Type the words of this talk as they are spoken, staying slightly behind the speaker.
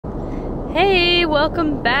Hey,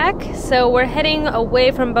 welcome back. So we're heading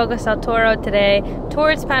away from Bocas del Toro today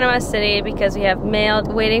towards Panama City because we have mail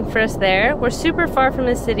waiting for us there. We're super far from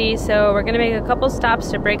the city, so we're gonna make a couple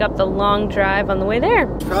stops to break up the long drive on the way there.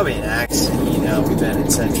 It's probably an accident, you know, we've been in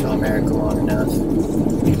Central America long enough.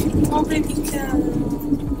 Oh, baby cow.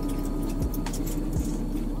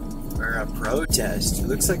 Or a protest. It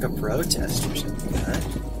looks like a protest or something, huh?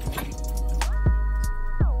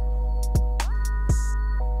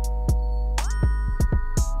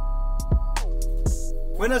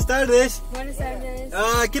 Buenas tardes. Buenas tardes.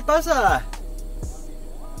 ¿Qué pasa?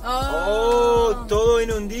 Oh, todo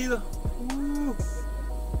inundido.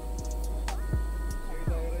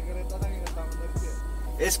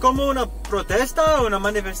 ¿Es como una protesta o una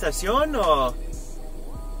manifestación o...?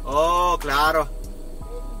 Oh, claro.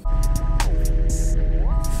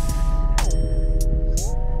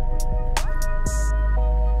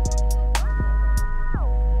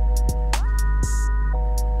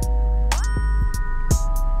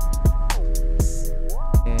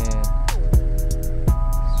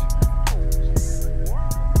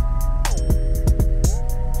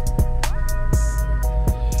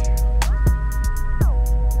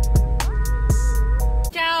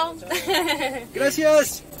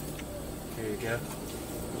 Gracias. Here you go.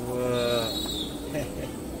 Whoa.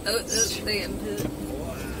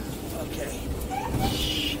 Okay.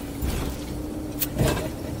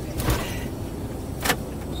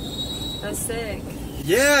 That's sick.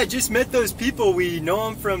 Yeah, I just met those people. We know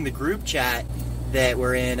them from the group chat that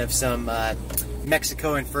we're in of some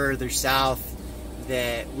Mexico and further south.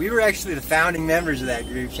 That we were actually the founding members of that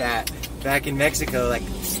group chat back in Mexico. Like,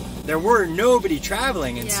 there were nobody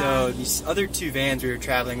traveling, and so these other two vans we were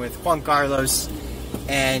traveling with, Juan Carlos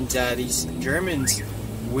and these Germans,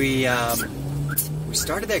 we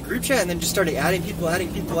started that group chat and then just started adding people,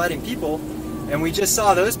 and we just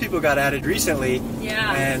saw those people got added recently.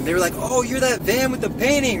 Yeah. And they were like, "Oh, you're that van with the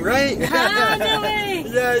painting, right?" Ah, no way.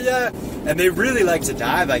 Yeah. And they really like to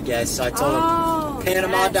dive, I guess. So I told them,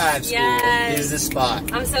 Panama Dive School is the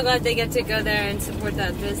spot. I'm so glad they get to go there and support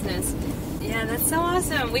that business. Yeah, that's so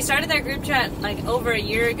awesome. We started that group chat like over a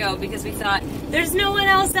year ago because we thought, there's no one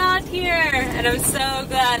else out here. And I'm so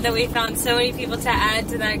glad that we found so many people to add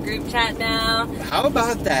to that group chat now. How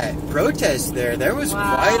about that protest there? There was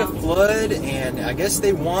quite a flood, and I guess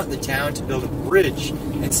they want the town to build a bridge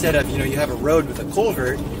instead of, you have a road with a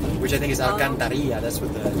culvert, which I think is Alcantarilla. That's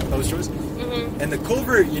what the poster was. And the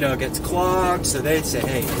culvert, gets clogged, so they say,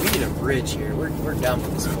 hey, we need a bridge here. We're done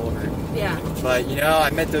with this culvert. Yeah. But, I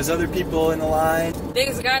met those other people in the line.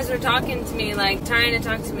 These guys were talking to me, like, trying to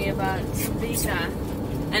talk to me about visa.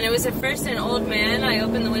 And it was at first an old man. I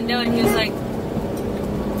opened the window, and he was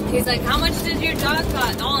like, how much does your dog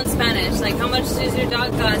cost? All in Spanish. Like, how much does your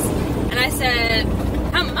dog cost? And I said,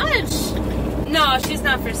 how much? No, she's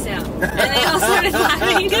not for sale. And they all started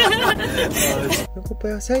laughing.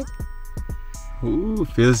 Ooh,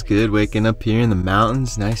 feels good waking up here in the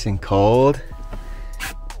mountains, nice and cold.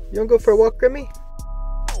 You wanna go for a walk, Grimmy?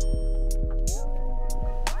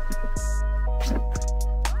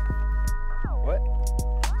 What?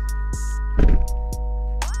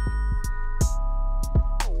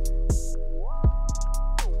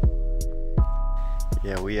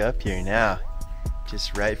 Yeah, we up here now.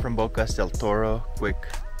 Just right from Bocas del Toro. Quick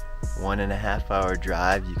 1.5 hour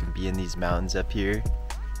drive. You can be in these mountains up here.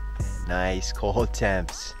 Nice cold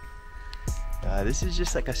temps. This is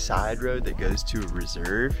just like a side road that goes to a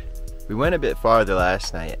reserve. We went a bit farther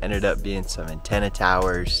last night. Ended up being some antenna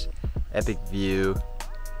towers, epic view.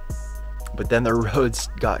 But then the roads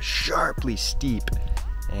got sharply steep,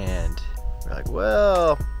 and we're like,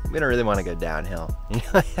 well, we don't really want to go downhill.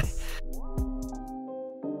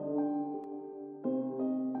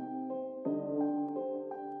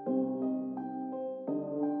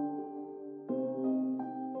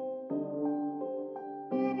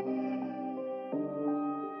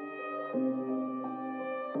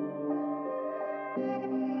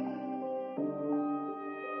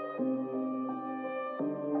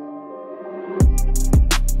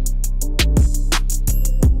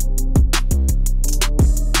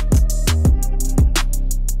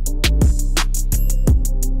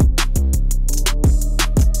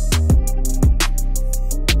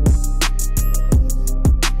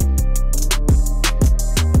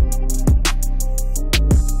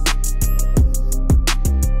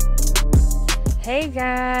 Hey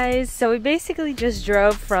guys, so we basically just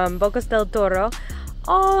drove from Bocas del Toro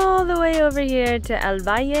all the way over here to El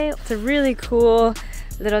Valle. It's a really cool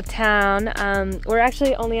little town. We're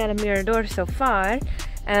actually only at a mirador so far.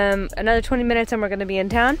 Another 20 minutes and we're gonna be in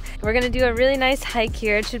town. We're gonna do a really nice hike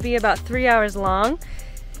here. It should be about 3 hours long.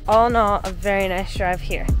 all in all, a very nice drive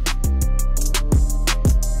here.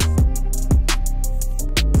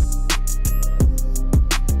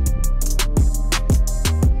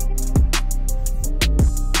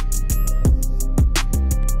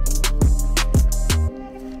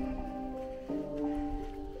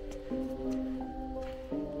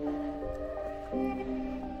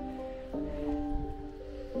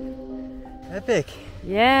 Epic.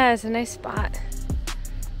 Yeah, it's a nice spot.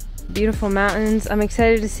 Beautiful mountains. I'm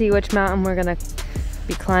excited to see which mountain we're gonna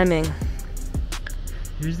be climbing.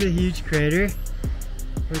 Here's the huge crater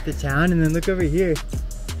with the town, and then look over here.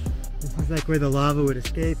 This is like where the lava would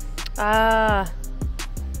escape. Ah,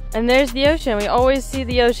 and there's the ocean. We always see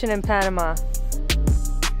the ocean in Panama.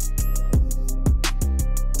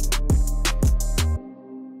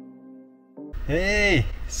 Hey,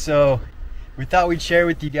 so we thought we'd share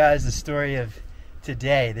with you guys the story of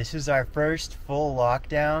today. This is our first full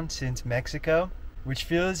lockdown since Mexico, which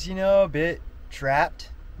feels, you know, a bit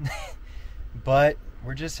trapped. But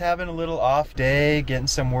we're just having a little off day, getting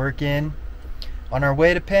some work in. On our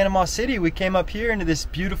way to Panama City, we came up here into this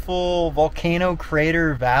beautiful volcano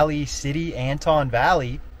crater valley city, Anton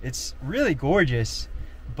Valley. It's really gorgeous,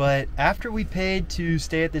 but after we paid to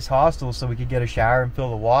stay at this hostel so we could get a shower and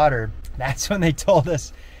fill the water, that's when they told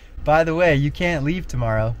us, by the way, you can't leave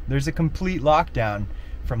tomorrow. There's a complete lockdown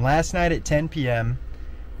from last night at 10 p.m.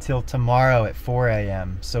 till tomorrow at 4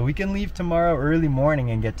 a.m. So we can leave tomorrow early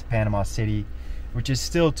morning and get to Panama City, which is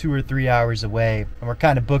still 2 or 3 hours away. And we're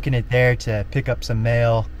kind of booking it there to pick up some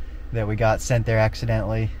mail that we got sent there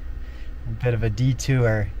accidentally. A bit of a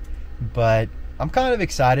detour, but I'm kind of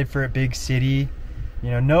excited for a big city.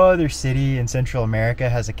 You know, no other city in Central America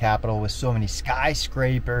has a capital with so many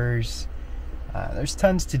skyscrapers. There's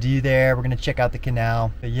tons to do there. We're gonna check out the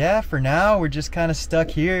canal. But yeah, for now, we're just kind of stuck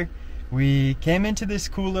here. We came into this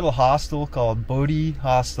cool little hostel called Bodhi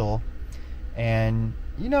Hostel. And,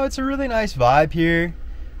 you know, it's a really nice vibe here.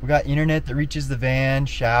 We got internet that reaches the van,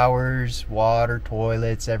 showers, water,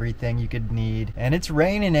 toilets, everything you could need. And it's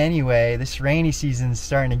raining anyway. This rainy season's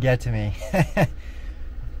starting to get to me.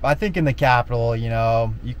 I think in the capital, you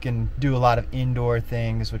know, you can do a lot of indoor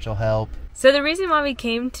things, which will help. So the reason why we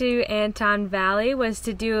came to Anton Valley was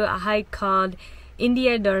to do a hike called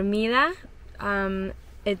India Dormida.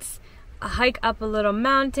 It's a hike up a little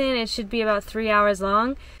mountain. It should be about 3 hours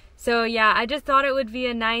long. So yeah, I just thought it would be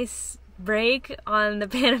a nice break on the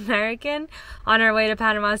Pan American on our way to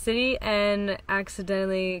Panama City, and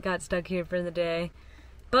accidentally got stuck here for the day.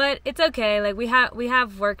 But it's okay, like we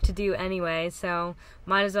have work to do anyway, so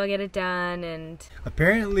might as well get it done. And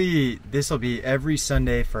apparently this will be every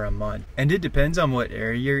Sunday for a month, and it depends on what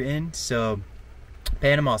area you're in. So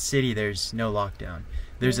Panama City, there's no lockdown.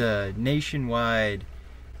 There's a nationwide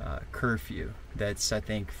curfew that's, I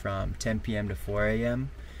think, from 10 p.m. to 4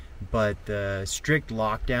 a.m. but the strict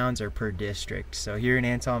lockdowns are per district. So here in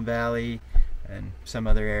Anton Valley and some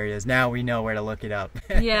other areas, now we know where to look it up.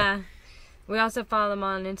 Yeah. We also follow them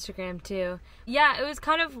on Instagram too. Yeah, it was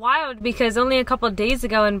kind of wild because only a couple of days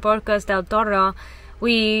ago in Borcos del Toro,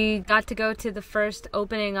 we got to go to the first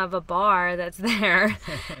opening of a bar that's there.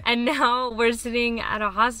 And now we're sitting at a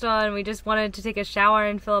hostel and we just wanted to take a shower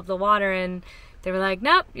and fill up the water, and they were like,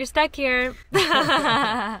 nope, you're stuck here.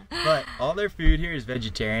 But all their food here is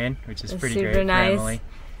vegetarian, which is pretty super great nice. for Emily.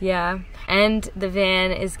 Yeah, and the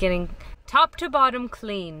van is getting top to bottom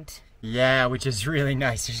cleaned. Yeah, which is really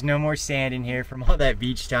nice. There's no more sand in here from all that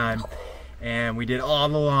beach time. And we did all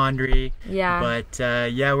the laundry. Yeah.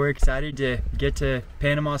 But yeah, we're excited to get to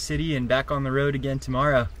Panama City and back on the road again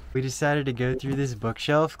tomorrow. We decided to go through this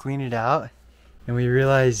bookshelf, clean it out, and we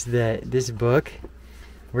realized that this book,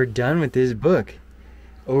 we're done with this book.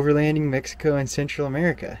 Overlanding Mexico and Central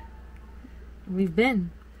America. We've been.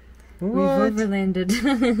 What? We've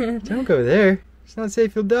overlanded. Don't go there. It's not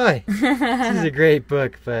safe, you'll die. This is a great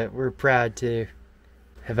book, but we're proud to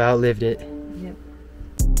have outlived it. Yep.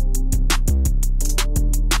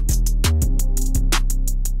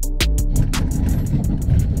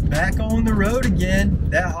 Back on the road again.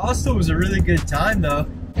 That hostel was a really good time though.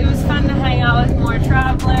 It was fun to hang out with more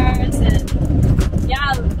travelers, and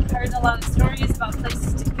yeah, heard a lot of stories about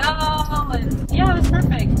places to go, and yeah, it was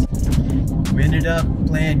perfect. We ended up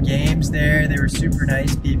playing games there. They were super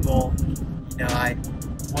nice people. You know, I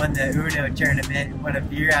won the Uno tournament, won a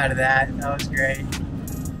beer out of that. That was great.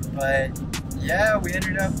 But yeah, we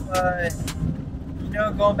ended up, you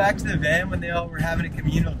know, going back to the van when they all were having a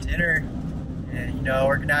communal dinner and, you know,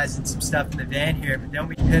 organizing some stuff in the van here. But then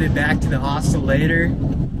we headed back to the hostel later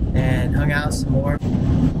and hung out some more.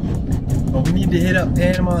 But we need to hit up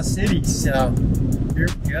Panama City, so here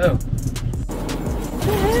we go.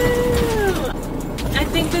 Woohoo! I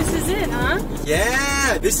think this is it, huh?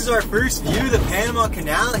 Yeah, this is our first view of the Panama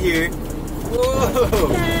Canal here. Whoa!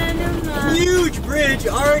 Panama. Huge bridge,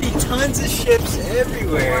 already tons of ships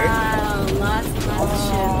everywhere. Wow, lots of ships.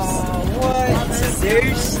 What? So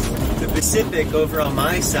there's the Pacific over on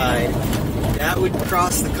my side. That would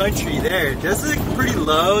cross the country there. It does look pretty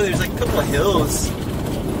low. There's like a couple of hills.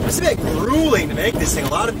 It's a bit grueling to make this thing. A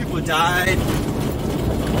lot of people died.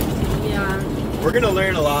 Yeah. We're gonna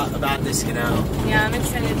learn a lot about this canal. Yeah, I'm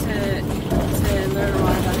excited to learn a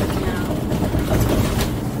lot about the canal.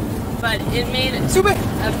 But it made a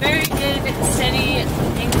very good, steady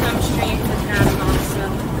income stream for Panama, so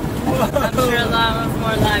I'm sure a lot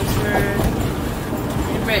more lives were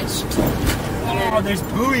enriched. Oh, there's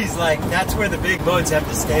buoys, like, that's where the big boats have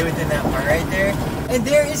to stay within that part right there. And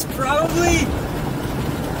there is probably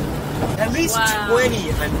at least 20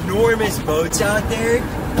 enormous boats out there.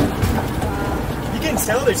 You can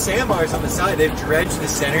tell there's sandbars on the side. They've dredged the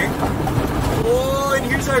center. Oh, and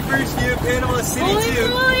here's our first view of Panama City, too.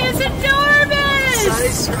 Holy, it's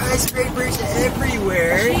enormous! Skyscrapers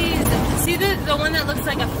everywhere. Jeez. See the one that looks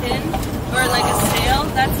like a fin? Or like a sail?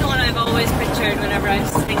 That's the one I've always pictured whenever I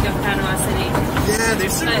think of Panama City. Yeah,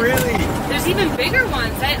 there's some really... There's even bigger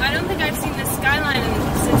ones. I don't think I've seen this skyline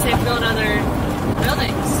since they've built other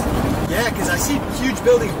buildings. Yeah, because I see huge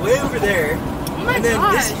buildings way over there. Oh my and then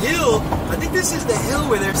gosh. this hill, I think this is the hill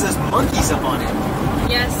where there's those monkeys up on it.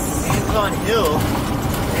 Yes. Anton Hill.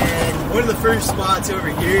 And one of the first spots over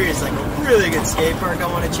here is like a really good skate park I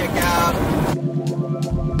want to check out.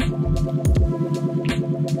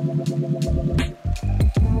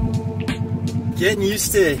 Getting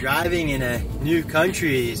used to driving in a new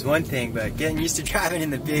country is one thing, but getting used to driving in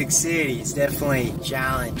the big city is definitely a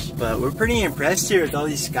challenge. But we're pretty impressed here with all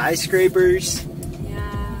these skyscrapers.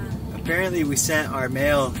 Yeah. Apparently we sent our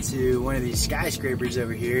mail to one of these skyscrapers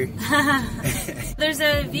over here. There's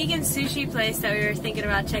a vegan sushi place that we were thinking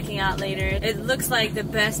about checking out later. It looks like the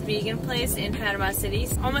best vegan place in Panama City.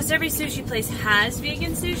 Almost every sushi place has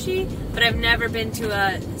vegan sushi, but I've never been to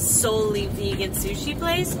a solely vegan sushi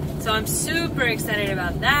place. So I'm super excited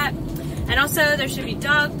about that. And also there should be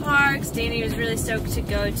dog parks. Danny was really stoked to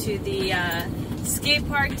go to the skate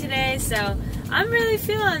park today. So I'm really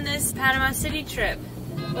feeling this Panama City trip.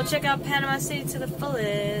 We'll check out Panama City to the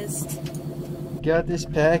fullest. Got this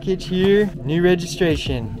package here, new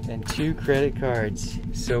registration and 2 credit cards.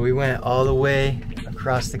 So we went all the way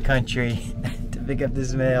across the country to pick up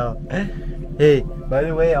this mail. Hey, by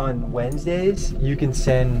the way, on Wednesdays, you can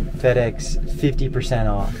send FedEx 50%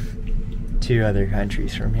 off to other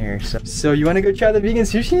countries from here. So you want to go try the vegan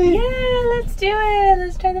sushi? Yeah, let's do it.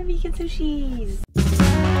 Let's try the vegan sushis.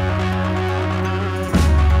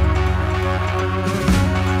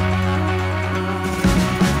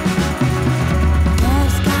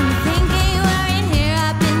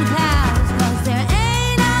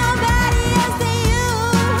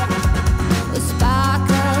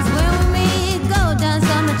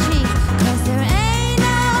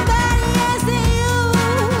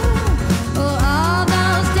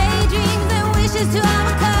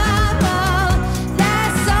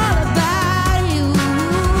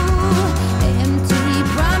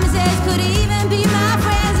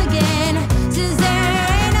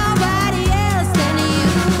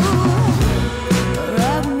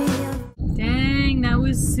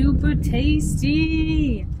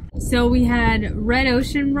 Tasty. So we had red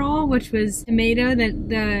ocean roll, which was tomato that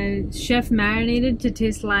the chef marinated to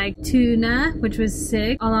taste like tuna, which was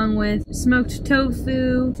sick, along with smoked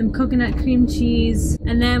tofu, some coconut cream cheese,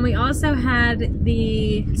 and then we also had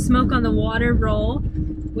the smoke on the water roll,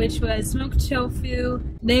 which was smoked tofu.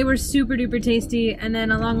 They were super duper tasty, and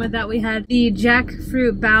then along with that we had the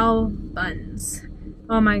jackfruit bao buns.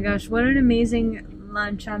 Oh my gosh, what an amazing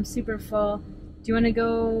lunch. I'm super full. Do you want to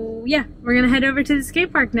go? Yeah, we're going to head over to the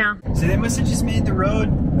skate park now. So they must have just made the road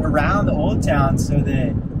around the old town so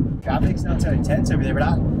that traffic's not so intense over there. But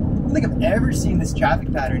I don't think I've ever seen this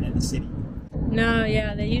traffic pattern in the city. No,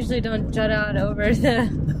 yeah, they usually don't jut out over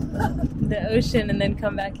the ocean and then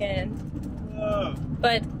come back in. Whoa.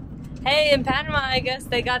 But hey, in Panama, I guess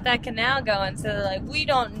they got that canal going, so they're like, we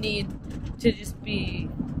don't need to just be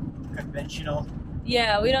conventional.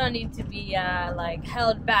 Yeah, we don't need to be like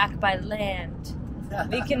held back by land.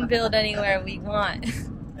 We can build anywhere we want.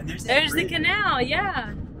 And there's the canal,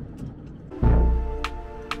 yeah.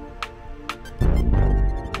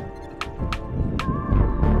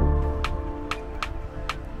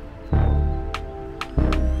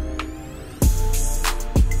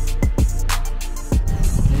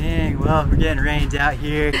 Dang, well, we're getting rained out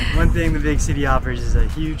here. One thing the big city offers is a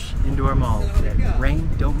huge indoor mall. Rain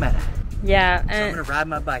don't matter. Yeah. So I'm gonna ride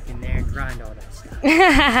my bike in there and grind all that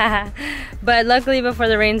stuff. But luckily before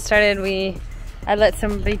the rain started, I let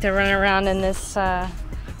Sombrita run around in this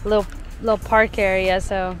little park area,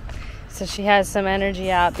 so she has some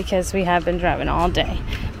energy out because we have been driving all day.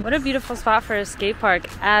 What a beautiful spot for a skate park,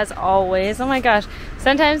 as always. Oh my gosh,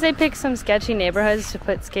 sometimes they pick some sketchy neighborhoods to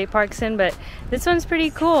put skate parks in, but this one's pretty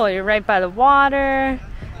cool. You're right by the water.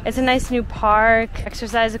 It's a nice new park.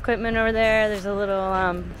 Exercise equipment over there. There's a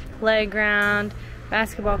little playground,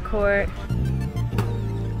 basketball court.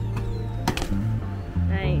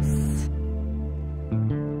 Nice.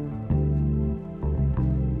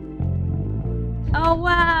 Oh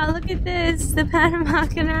wow, look at this, the Panama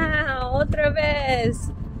Canal, otra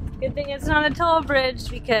vez. Good thing it's not a toll bridge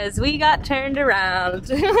because we got turned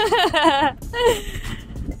around.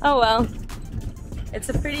 Oh well, it's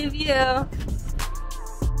a pretty view.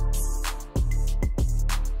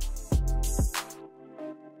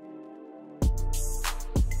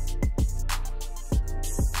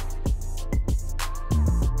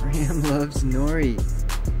 Ram loves nori.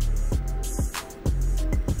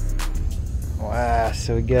 Wow,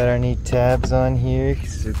 so we got our new tabs on here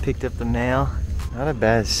because we picked up the mail. Not a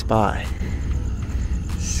bad spot.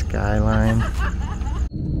 Skyline.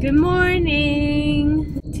 Good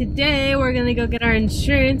morning! Today we're gonna go get our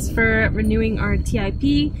insurance for renewing our TIP.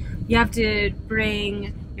 You have to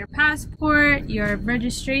bring your passport, your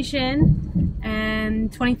registration,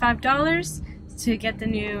 and $25 to get the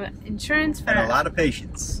new insurance. For, and a lot of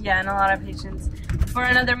patience. Yeah, and a lot of patience. For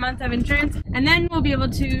another month of insurance, and then we'll be able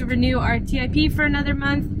to renew our TIP for another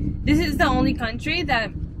month. This is the only country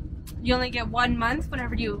that you only get 1 month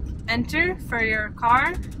whenever you enter for your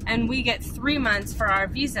car, and we get 3 months for our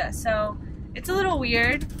visa. So it's a little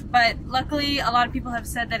weird, but luckily a lot of people have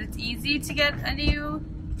said that it's easy to get a new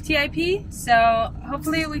TIP. So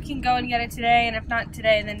hopefully we can go and get it today, and if not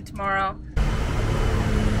today, then tomorrow.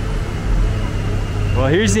 Well,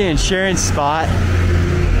 here's the insurance spot.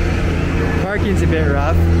 Parking's a bit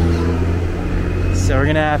rough, so we're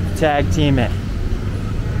gonna have to tag team it.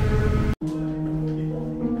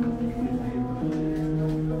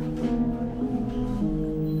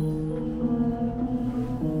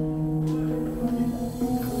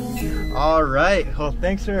 All right, well,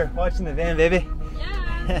 thanks for watching the van, baby.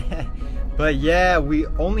 Yeah. But yeah, we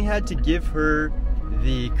only had to give her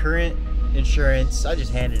the current insurance. I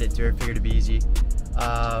just handed it to her, figured it'd be easy.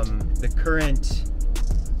 The current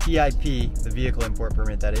TIP, the vehicle import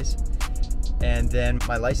permit, that is, and then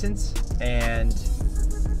my license and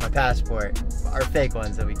my passport, our fake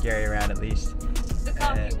ones that we carry around at least. The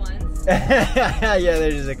copy ones. Yeah, they're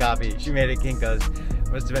just a copy. She made it Kinko's.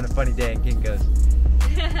 Must have been a funny day in Kinko's.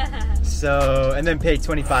 So, and then pay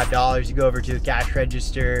 $25. You go over to the cash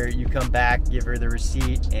register, you come back, give her the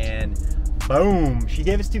receipt, and boom, she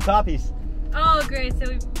gave us 2 copies. Oh, great.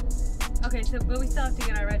 So but we still have to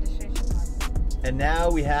get our registration copy. And now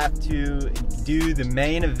we have to do the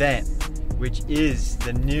main event, which is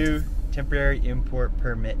the new temporary import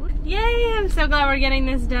permit. Yay! I'm so glad we're getting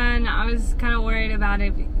this done. I was kind of worried about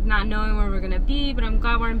it, not knowing where we're gonna be, but I'm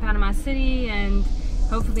glad we're in Panama City, and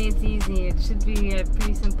hopefully it's easy. It should be a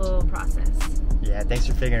pretty simple process. Yeah, thanks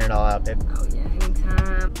for figuring it all out, babe. Oh yeah,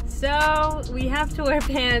 anytime. So we have to wear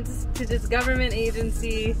pants to this government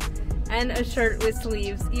agency and a shirt with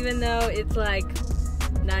sleeves, even though it's like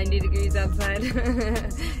 90 degrees outside.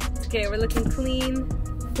 It's okay, we're looking clean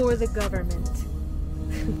for the government.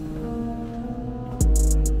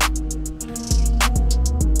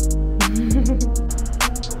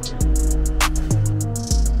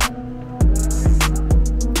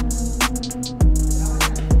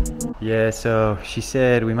 Yeah, so she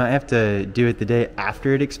said we might have to do it the day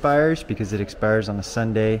after it expires because it expires on a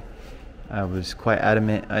Sunday. I was quite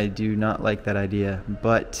adamant I do not like that idea,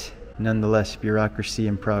 but nonetheless, bureaucracy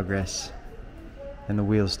in progress, and the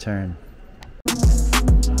wheels turn. The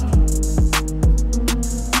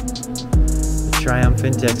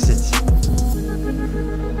triumphant exit.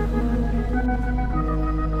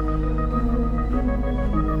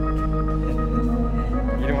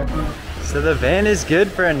 So the van is good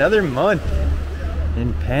for another month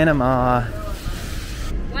in Panama.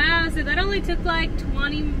 Wow, so that only took like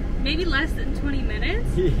 20, maybe less than 20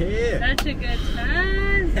 minutes? Yeah. Such a good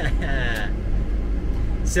time.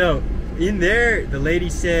 So in there, the lady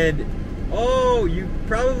said, oh, you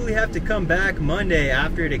probably have to come back Monday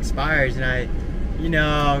after it expires. And I, you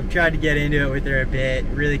know, tried to get into it with her a bit,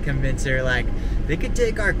 really convince her, like, they could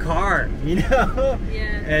take our car, you know?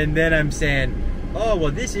 Yeah. And then I'm saying, oh,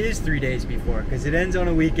 well, this is 3 days before, because it ends on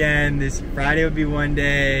a weekend. This Friday would be one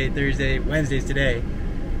day, Thursday, Wednesday's today.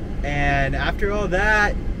 And after all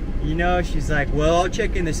that, you know, she's like, well, I'll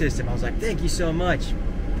check in the system. I was like, thank you so much.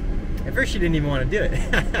 At first she didn't even want to do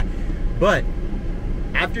it. But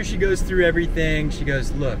after she goes through everything, she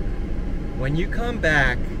goes, look, when you come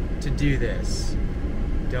back to do this,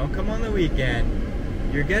 don't come on the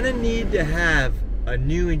weekend. You're gonna need to have a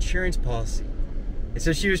new insurance policy. And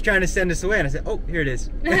so she was trying to send us away, and I said, oh, here it is.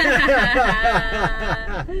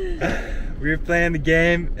 We were playing the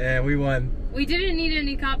game, and we won. We didn't need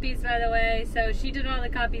any copies, by the way, so she did all the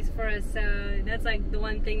copies for us, so that's like the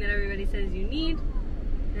one thing that everybody says you need.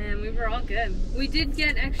 And we were all good. We did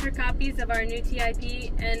get extra copies of our new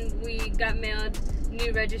TIP, and we got mailed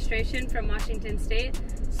new registration from Washington State.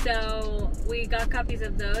 So we got copies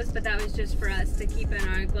of those, but that was just for us to keep in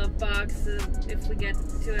our glove box. If we get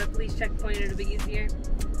to a police checkpoint, it'll be easier.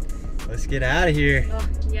 Let's get out of here. Oh,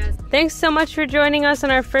 yes. Thanks so much for joining us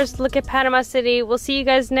on our first look at Panama City. We'll see you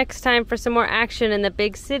guys next time for some more action in the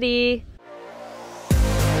big city.